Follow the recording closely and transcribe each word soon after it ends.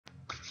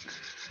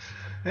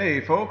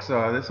Hey folks,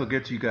 this will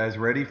get you guys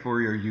ready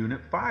for your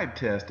Unit 5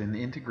 test in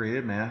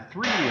Integrated Math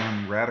 3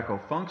 on radical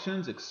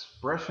functions,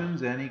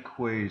 expressions, and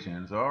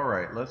equations.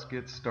 Alright, let's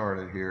get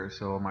started here.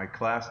 So my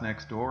class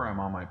next door, I'm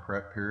on my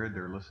prep period.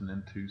 They're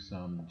listening to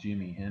some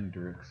Jimi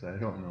Hendrix. I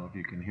don't know if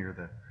you can hear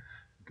the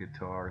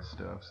guitar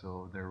stuff,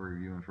 so they're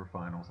reviewing for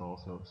finals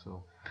also.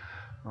 So,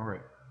 alright,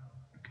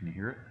 can you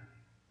hear it?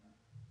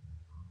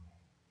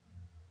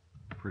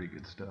 Pretty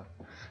good stuff.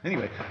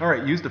 Anyway, all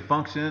right, use the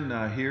function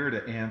here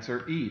to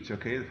answer each.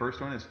 Okay, the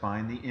first one is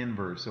find the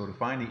inverse. So to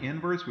find the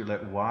inverse, we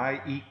let y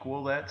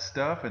equal that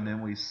stuff, and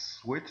then we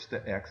switch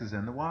the x's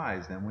and the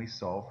y's. Then we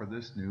solve for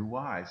this new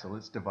y. So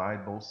let's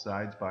divide both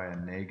sides by a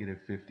negative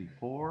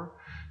 54.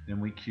 Then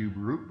we cube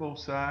root both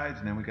sides,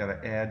 and then we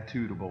got to add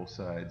 2 to both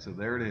sides. So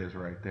there it is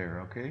right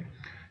there, okay?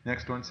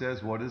 Next one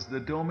says, what is the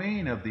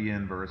domain of the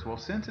inverse? Well,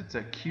 since it's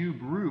a cube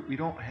root, we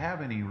don't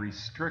have any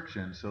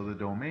restrictions. So the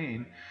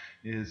domain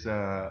is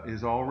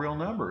all real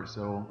numbers.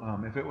 So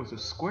if it was a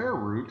square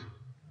root,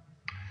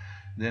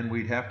 then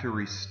we'd have to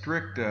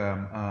restrict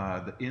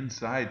the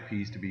inside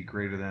piece to be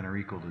greater than or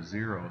equal to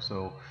 0.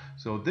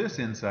 So this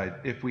inside,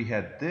 if we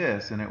had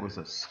this and it was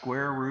a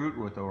square root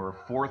with or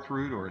a fourth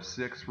root or a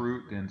sixth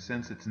root, and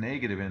since it's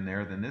negative in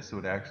there, then this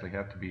would actually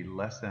have to be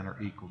less than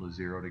or equal to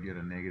 0 to get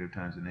a negative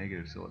times a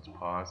negative, so it's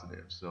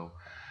positive. So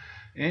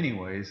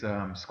anyways,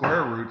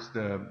 square roots,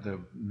 the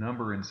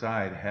number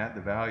inside,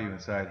 the value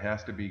inside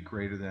has to be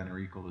greater than or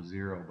equal to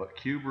 0. But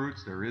cube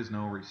roots, there is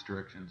no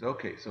restrictions.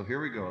 Okay, so here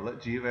we go.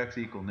 Let g of x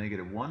equal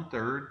negative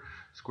 1/3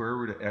 square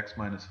root of x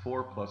minus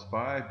 4 plus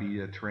 5 be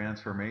a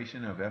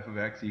transformation of f of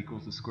x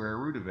equals the square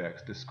root of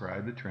x.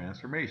 Describe the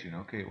transformation.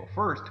 Okay, well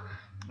first,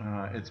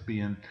 it's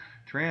being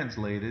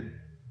translated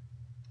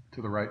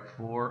to the right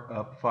 4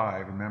 up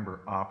 5.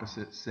 Remember,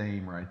 opposite,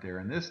 same right there.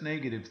 And this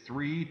negative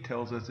 3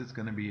 tells us it's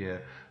going to be a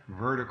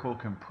vertical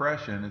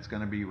compression. It's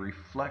going to be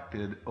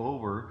reflected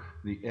over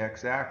the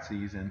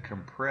x-axis and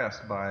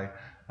compressed by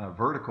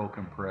vertical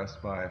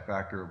compressed by a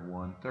factor of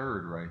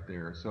 1/3 right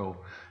there.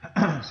 So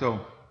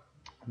so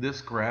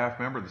this graph,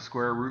 remember the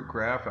square root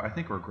graph, I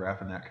think we're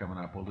graphing that coming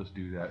up. We'll just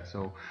do that.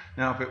 So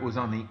now if it was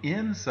on the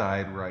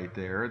inside right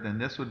there, then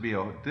this would be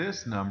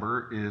this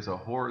number is a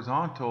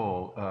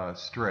horizontal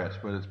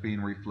stretch, but it's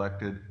being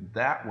reflected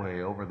that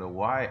way over the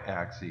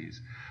y-axis.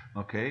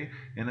 Okay,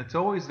 and it's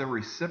always the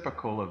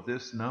reciprocal of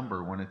this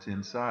number when it's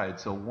inside.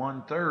 So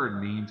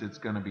 1/3 means it's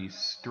going to be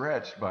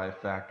stretched by a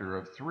factor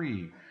of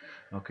 3.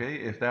 Okay,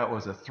 if that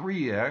was a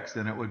 3x,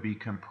 then it would be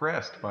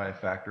compressed by a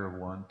factor of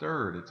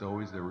 1/3. It's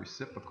always the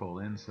reciprocal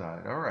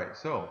inside. All right,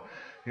 so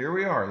here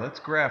we are.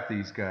 Let's graph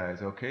these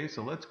guys. Okay,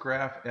 so let's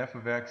graph f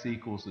of x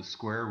equals the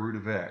square root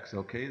of x.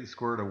 Okay, the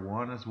square root of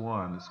 1 is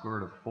 1. The square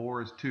root of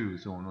 4 is 2.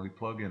 So when we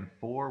plug in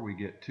 4, we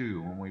get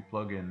 2. When we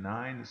plug in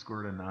 9, the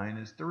square root of 9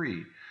 is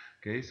 3.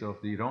 Okay, so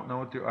if you don't know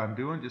what I'm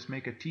doing, just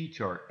make a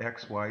t-chart,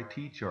 xy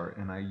t-chart.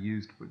 And I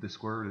used the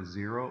square root of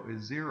 0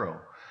 is 0.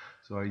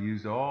 So I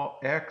used all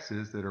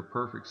x's that are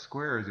perfect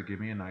squares to give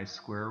me a nice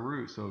square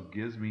root. So it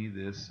gives me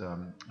this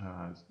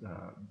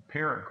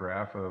parent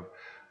graph of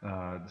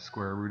the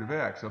square root of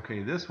x.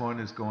 Okay, this one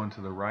is going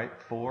to the right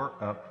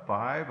 4 up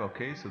 5.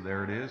 Okay, so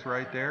there it is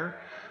right there.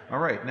 All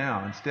right,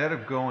 now instead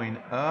of going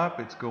up,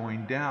 it's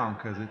going down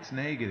because it's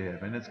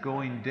negative, and it's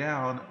going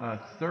down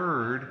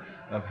 1/3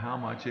 of how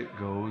much it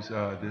goes.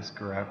 This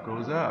graph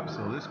goes up.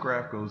 So this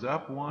graph goes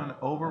up 1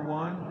 over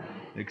 1.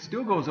 It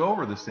still goes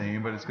over the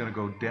same, but it's going to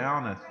go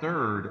down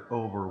 1/3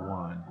 over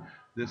 1.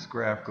 This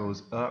graph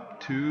goes up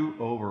 2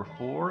 over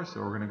 4, so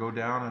we're going to go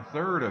down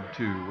 1/3 of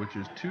 2, which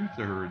is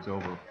 2/3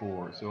 over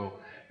 4. So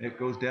it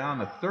goes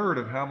down 1/3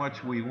 of how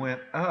much we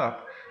went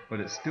up, but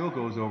it still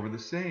goes over the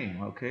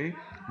same, okay?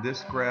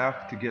 This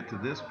graph, to get to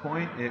this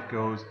point, it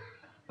goes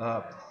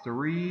up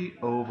 3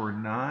 over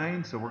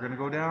 9, so we're going to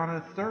go down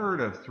 1/3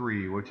 of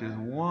 3, which is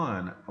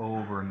 1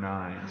 over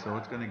 9. So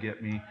it's going to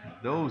get me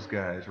those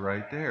guys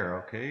right there,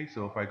 okay?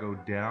 So if I go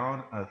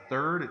down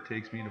 1/3, it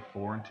takes me to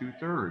 4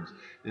 2/3.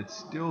 It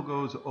still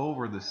goes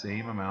over the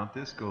same amount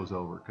this goes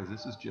over, because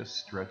this is just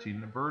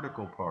stretching the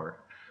vertical part,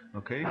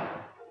 okay?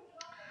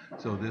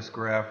 So this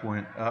graph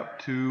went up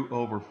 2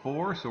 over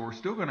 4, so we're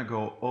still going to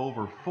go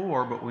over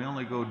 4, but we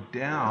only go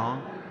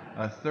down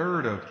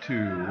 1/3 of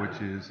 2,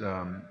 which is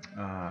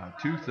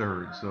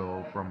 2/3.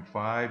 So from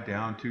 5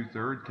 down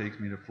 2/3 takes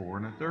me to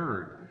 4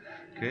 1/3.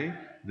 Okay,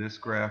 this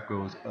graph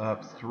goes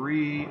up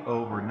 3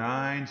 over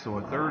 9, so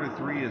 1/3 of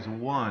 3 is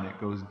 1. It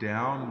goes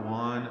down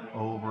 1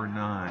 over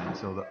 9.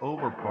 So the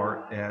over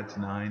part adds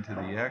 9 to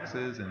the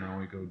x's, and then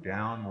we go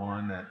down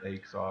 1, that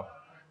takes off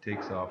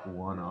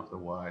 1 off the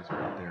y's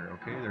right there.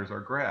 Okay, there's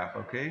our graph.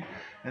 Okay,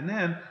 and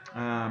then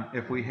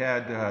if we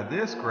had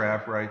this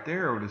graph right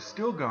there, it would have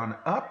still gone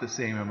up the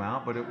same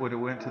amount, but it would have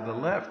went to the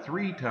left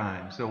 3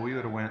 times. So we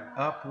would have went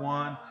up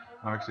 1.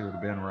 Actually, it would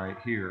have been right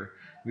here.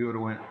 We would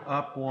have went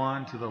up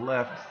 1 to the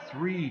left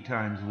 3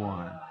 times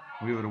 1.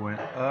 We would have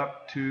went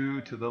up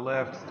 2 to the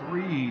left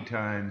 3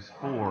 times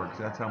 4, because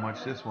that's how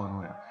much this one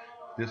went.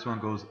 This one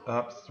goes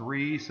up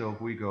 3, so if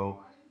we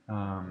go,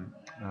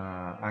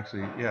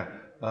 actually, yeah,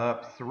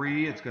 up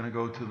 3, it's going to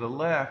go to the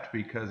left,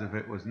 because if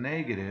it was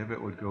negative,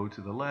 it would go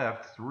to the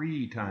left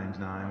 3 times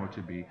 9, which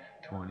would be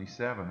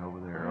 27 over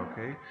there,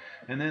 okay?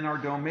 And then our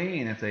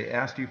domain, if they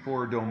asked you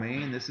for a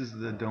domain, this is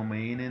the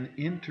domain in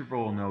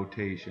interval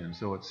notation.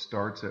 So it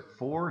starts at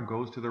 4 and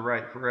goes to the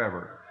right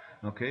forever.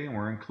 Okay, and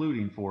we're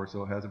including 4,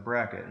 so it has a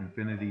bracket.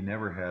 Infinity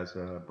never has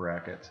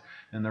brackets.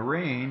 And the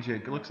range,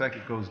 it looks like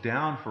it goes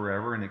down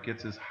forever, and it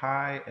gets as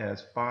high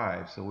as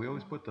 5. So we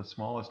always put the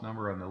smallest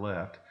number on the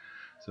left.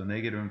 So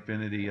negative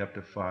infinity up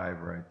to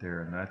 5 right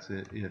there, and that's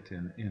it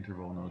in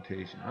interval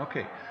notation.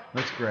 Okay,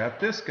 let's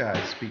graph this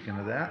guy, speaking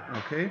of that,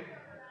 okay?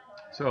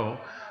 So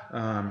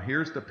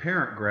here's the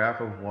parent graph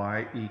of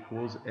y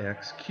equals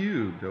x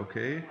cubed,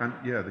 okay?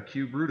 Yeah, the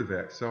cube root of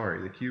x,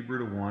 sorry. The cube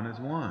root of 1 is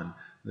 1.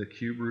 The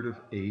cube root of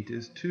 8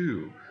 is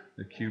 2.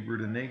 The cube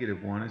root of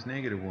negative 1 is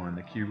negative 1.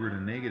 The cube root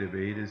of negative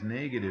 8 is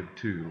negative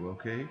 2,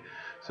 okay?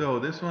 So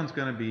this one's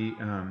going to be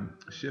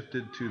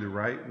shifted to the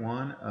right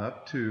 1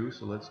 up 2,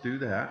 so let's do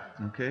that,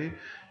 okay?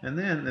 And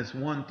then this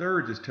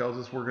 1/3 just tells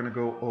us we're going to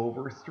go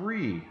over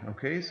 3,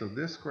 okay? So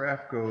this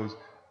graph goes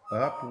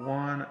up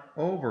 1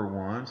 over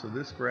 1, so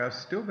this graph's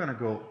still going to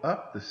go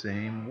up the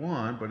same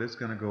 1, but it's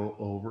going to go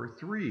over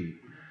 3.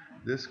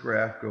 This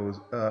graph goes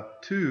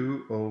up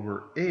 2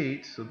 over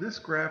 8, so this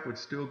graph would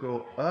still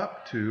go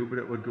up 2, but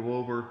it would go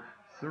over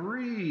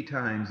 3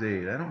 times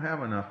 8. I don't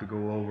have enough to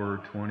go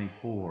over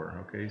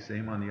 24, okay?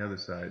 Same on the other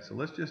side. So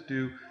let's just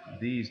do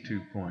these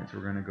 2 points.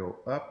 We're going to go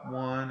up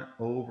 1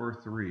 over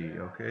 3,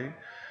 okay?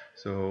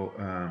 So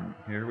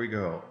here we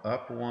go,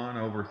 up 1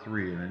 over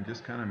 3, and then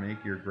just kind of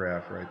make your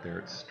graph right there.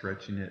 It's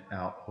stretching it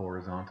out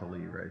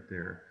horizontally right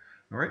there.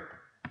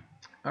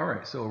 All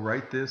right, so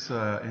write this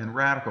in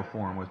radical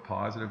form with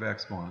positive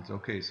exponents.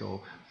 Okay,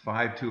 so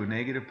 5 to a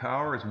negative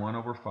power is 1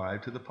 over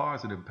 5 to the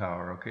positive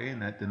power, okay?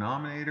 And that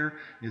denominator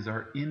is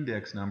our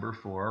index number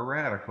for our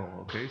radical,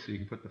 okay? So you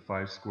can put the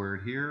 5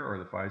 squared here or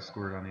the 5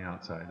 squared on the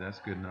outside. That's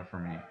good enough for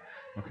me,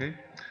 okay?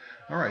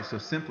 All right, so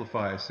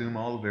simplify. Assume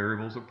all the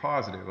variables are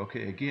positive.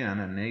 Okay, again,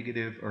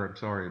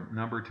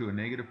 number to a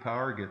negative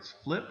power gets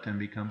flipped and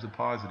becomes a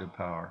positive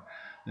power.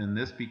 Then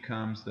this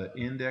becomes the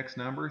index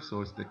number,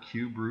 so it's the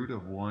cube root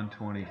of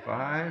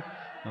 125.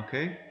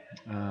 Okay,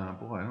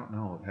 boy, I don't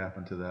know what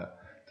happened to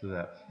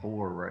that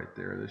 4 right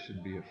there. This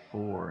should be a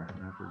 4,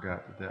 and I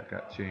forgot that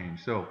got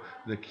changed. So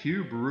the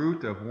cube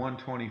root of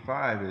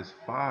 125 is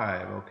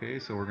 5. Okay,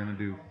 so we're going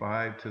to do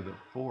 5 to the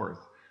 4th.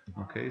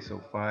 Okay,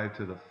 so 5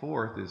 to the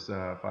 4th is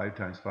 5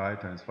 times 5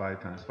 times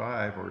 5 times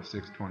 5, or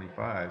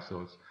 625.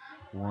 So it's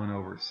 1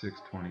 over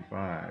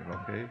 625.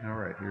 Okay, all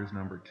right, here's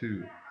number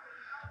 2.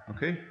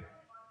 Okay,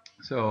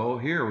 so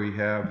here we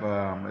have,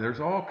 there's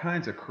all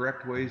kinds of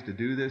correct ways to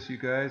do this, you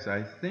guys.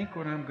 I think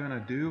what I'm going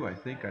to do, I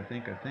think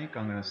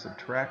I'm going to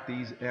subtract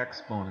these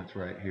exponents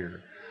right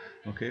here.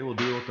 Okay, we'll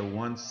deal with the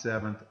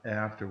 1/7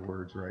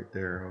 afterwards right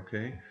there,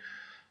 okay?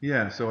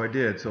 Yeah, so I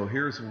did. So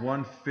here's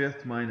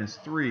 1/5 minus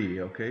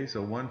 3. Okay,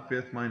 so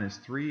 1/5 minus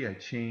 3, I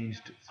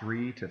changed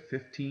 3 to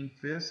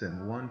 15/5,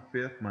 and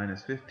 1/5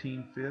 minus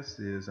 15/5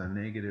 is a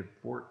negative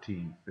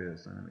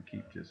 14/5. I'm going to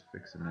keep just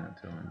fixing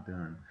that until I'm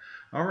done.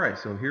 All right,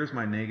 so here's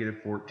my negative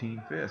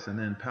 14/5, and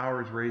then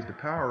powers raised to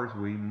powers,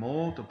 we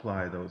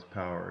multiply those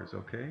powers.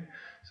 Okay,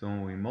 so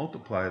when we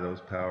multiply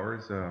those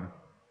powers,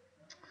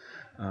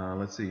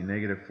 let's see,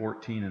 negative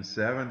 14 and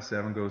 7.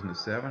 7 goes into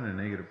 7, and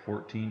negative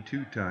 14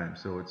 2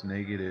 times. So it's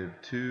negative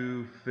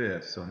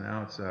 2/5. So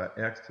now it's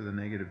x to the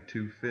negative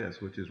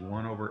 2/5, which is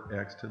 1 over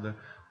x to the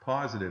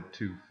positive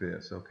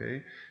 2/5.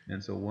 Okay?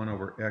 And so 1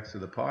 over x to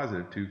the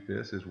positive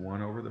 2/5 is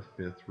 1 over the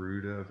 5th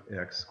root of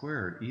x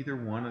squared. Either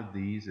one of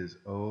these is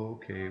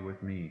okay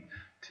with me.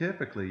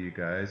 Typically, you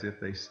guys, if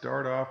they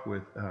start off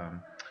with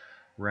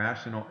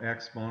rational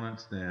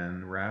exponents,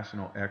 then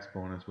rational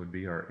exponents would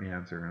be our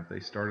answer. And if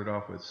they started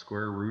off with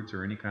square roots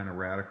or any kind of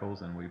radicals,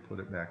 then we put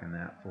it back in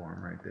that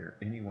form right there.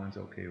 Anyone's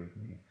okay with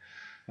me.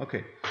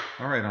 Okay,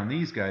 all right, on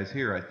these guys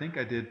here, I think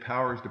I did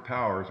powers to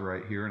powers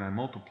right here, and I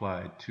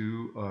multiplied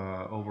 2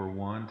 over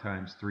 1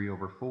 times 3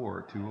 over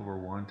 4. 2 over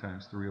 1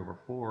 times 3 over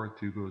 4.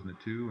 2 goes into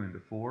 2 into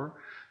 4,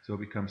 so it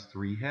becomes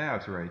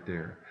 3/2 right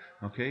there.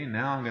 Okay,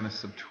 now I'm going to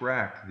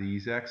subtract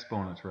these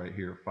exponents right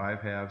here.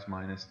 5/2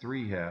 minus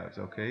 3/2,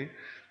 okay?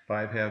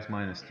 5/2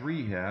 minus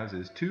 3/2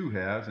 is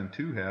 2/2, and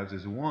 2/2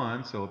 is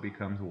 1, so it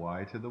becomes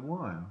y to the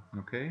 1,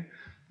 okay?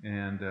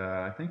 And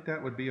I think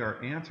that would be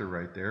our answer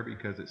right there,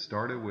 because it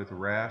started with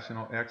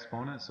rational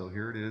exponents, so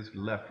here it is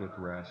left with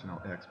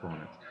rational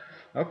exponents.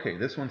 Okay,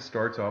 this one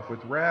starts off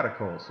with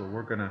radicals, so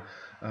we're going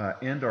to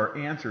end our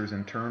answers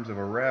in terms of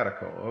a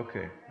radical.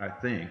 Okay, I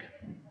think,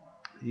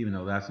 even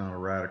though that's not a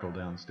radical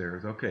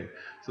downstairs. Okay,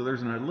 so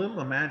there's a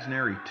little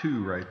imaginary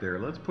 2 right there.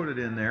 Let's put it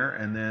in there,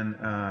 and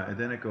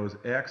then it goes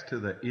x to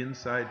the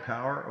inside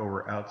power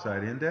over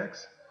outside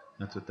index.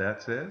 That's what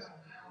that says.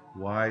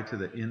 Y to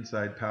the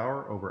inside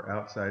power over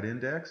outside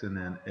index, and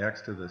then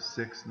x to the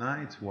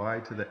 6/9,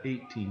 y to the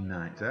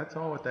 18/9. That's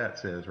all what that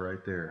says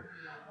right there.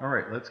 All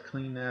right, let's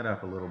clean that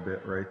up a little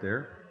bit right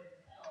there.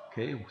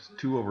 Okay,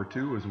 2 over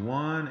 2 is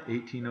 1,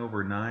 18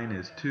 over 9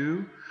 is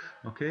 2.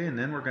 Okay, and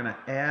then we're going to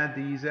add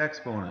these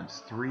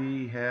exponents,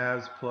 3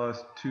 halves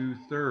plus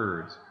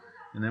 2/3.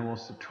 And then we'll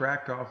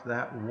subtract off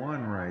that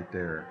 1 right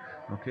there.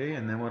 Okay,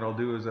 and then what I'll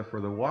do is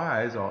for the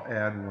y's, I'll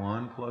add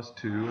 1 plus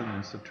 2 and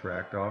then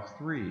subtract off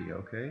 3.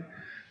 Okay,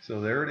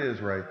 so there it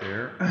is right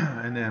there.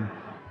 And then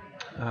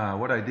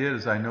what I did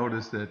is I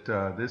noticed that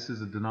this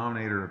is a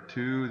denominator of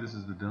 2, this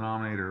is the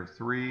denominator of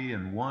 3,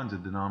 and 1's a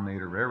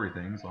denominator of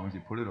everything, as long as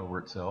you put it over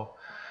itself.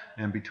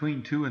 And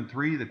between 2 and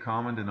 3, the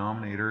common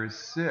denominator is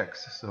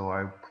 6. So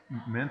I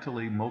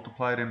mentally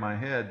multiplied in my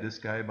head this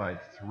guy by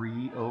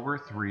 3 over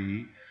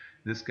 3,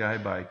 this guy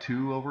by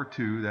 2 over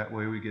 2. That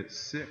way we get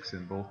 6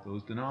 in both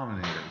those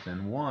denominators.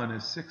 And 1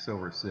 is 6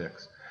 over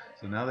 6.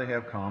 So now they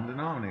have common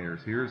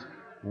denominators. Here's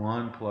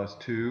 1 plus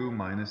 2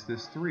 minus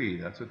this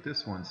 3. That's what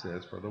this one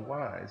says for the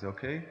y's,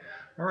 okay?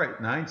 All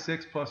right, 9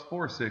 6 plus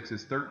 4 6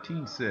 is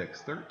 13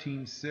 6.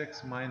 13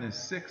 6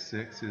 minus 6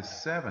 6 is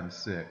 7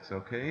 6,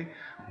 okay?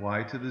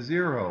 Y to the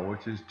 0,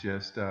 which is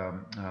just,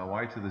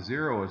 y to the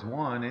 0 is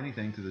 1.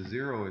 Anything to the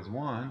 0 is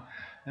 1.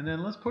 And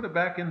then let's put it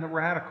back in the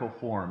radical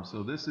form.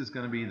 So this is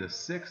going to be the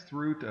 6th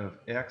root of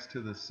x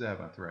to the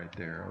 7th right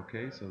there,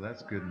 okay? So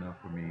that's good enough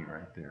for me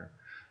right there.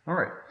 All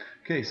right,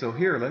 okay, so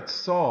here let's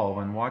solve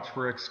and watch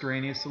for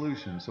extraneous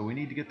solutions. So we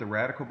need to get the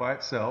radical by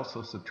itself,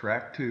 so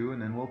subtract 2,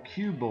 and then we'll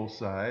cube both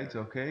sides,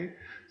 okay?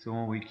 So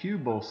when we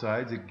cube both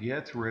sides, it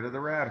gets rid of the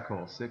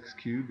radical. 6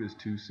 cubed is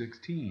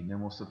 216. Then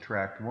we'll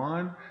subtract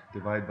 1,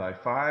 divide by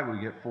 5, we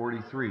get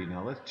 43.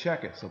 Now let's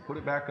check it. So put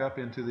it back up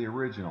into the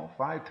original.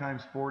 5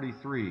 times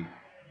 43.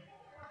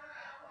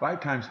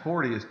 5 times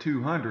 40 is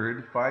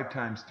 200. 5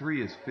 times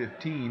 3 is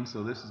 15.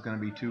 So this is going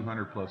to be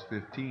 200 plus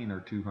 15, or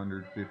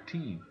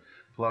 215.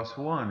 Plus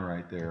 1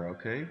 right there,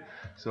 okay?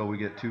 So we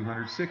get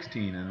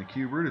 216, and the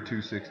cube root of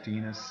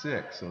 216 is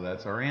 6. So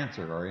that's our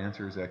answer. Our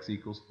answer is x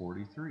equals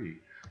 43.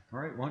 All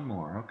right, one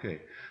more.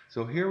 Okay,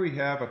 so here we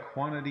have a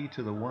quantity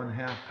to the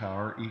 1/2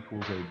 power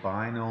equals a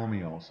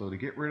binomial. So to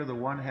get rid of the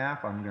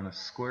 1/2, I'm going to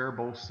square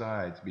both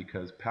sides,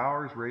 because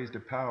powers raised to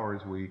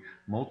powers, we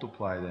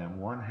multiply them.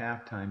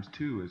 1/2 times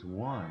 2 is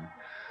 1.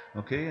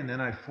 Okay, and then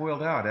I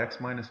FOILed out x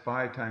minus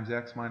 5 times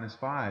x minus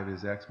 5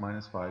 is x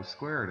minus 5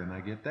 squared, and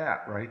I get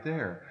that right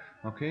there.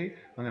 Okay,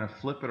 I'm going to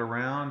flip it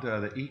around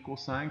the equal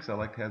sign, because I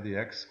like to have the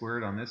x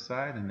squared on this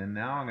side, and then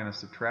now I'm going to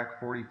subtract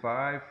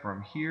 45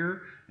 from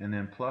here, and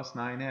then plus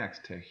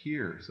 9x to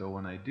here. So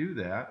when I do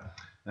that,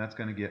 that's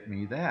going to get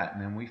me that,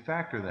 and then we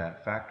factor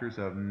that. Factors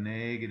of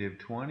negative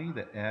 20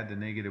 that add to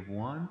negative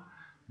 1,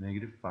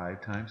 negative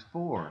 5 times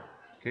 4.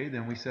 Okay,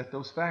 then we set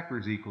those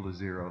factors equal to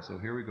 0. So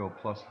here we go,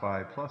 plus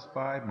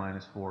 5,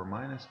 minus 4,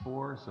 minus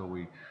 4. So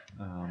we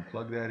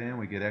plug that in,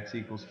 we get x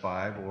equals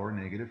 5 or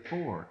negative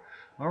 4.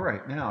 All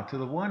right, now to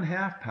the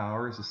 1/2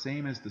 power is the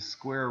same as the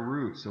square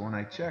root. So when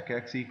I check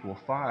x equal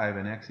 5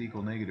 and x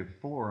equal negative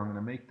 4, I'm going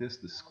to make this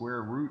the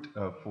square root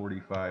of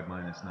 45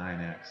 minus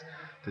 9x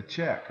to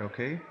check,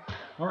 okay?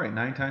 All right,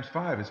 9 times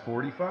 5 is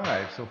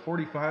 45. So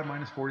 45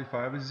 minus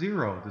 45 is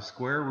 0. The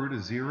square root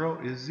of 0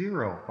 is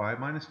 0. 5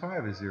 minus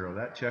 5 is 0.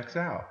 That checks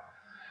out.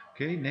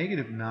 Okay,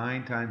 negative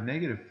 9 times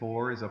negative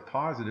 4 is a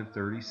positive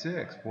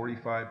 36.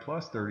 45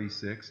 plus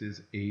 36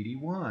 is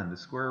 81. The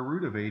square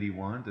root of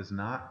 81 does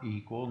not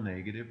equal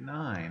negative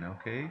 9,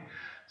 okay?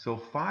 So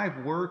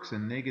 5 works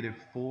and negative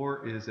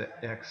 4 is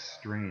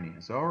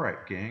extraneous. All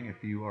right, gang,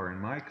 if you are in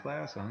my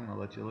class, I'm going to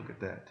let you look at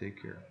that.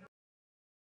 Take care.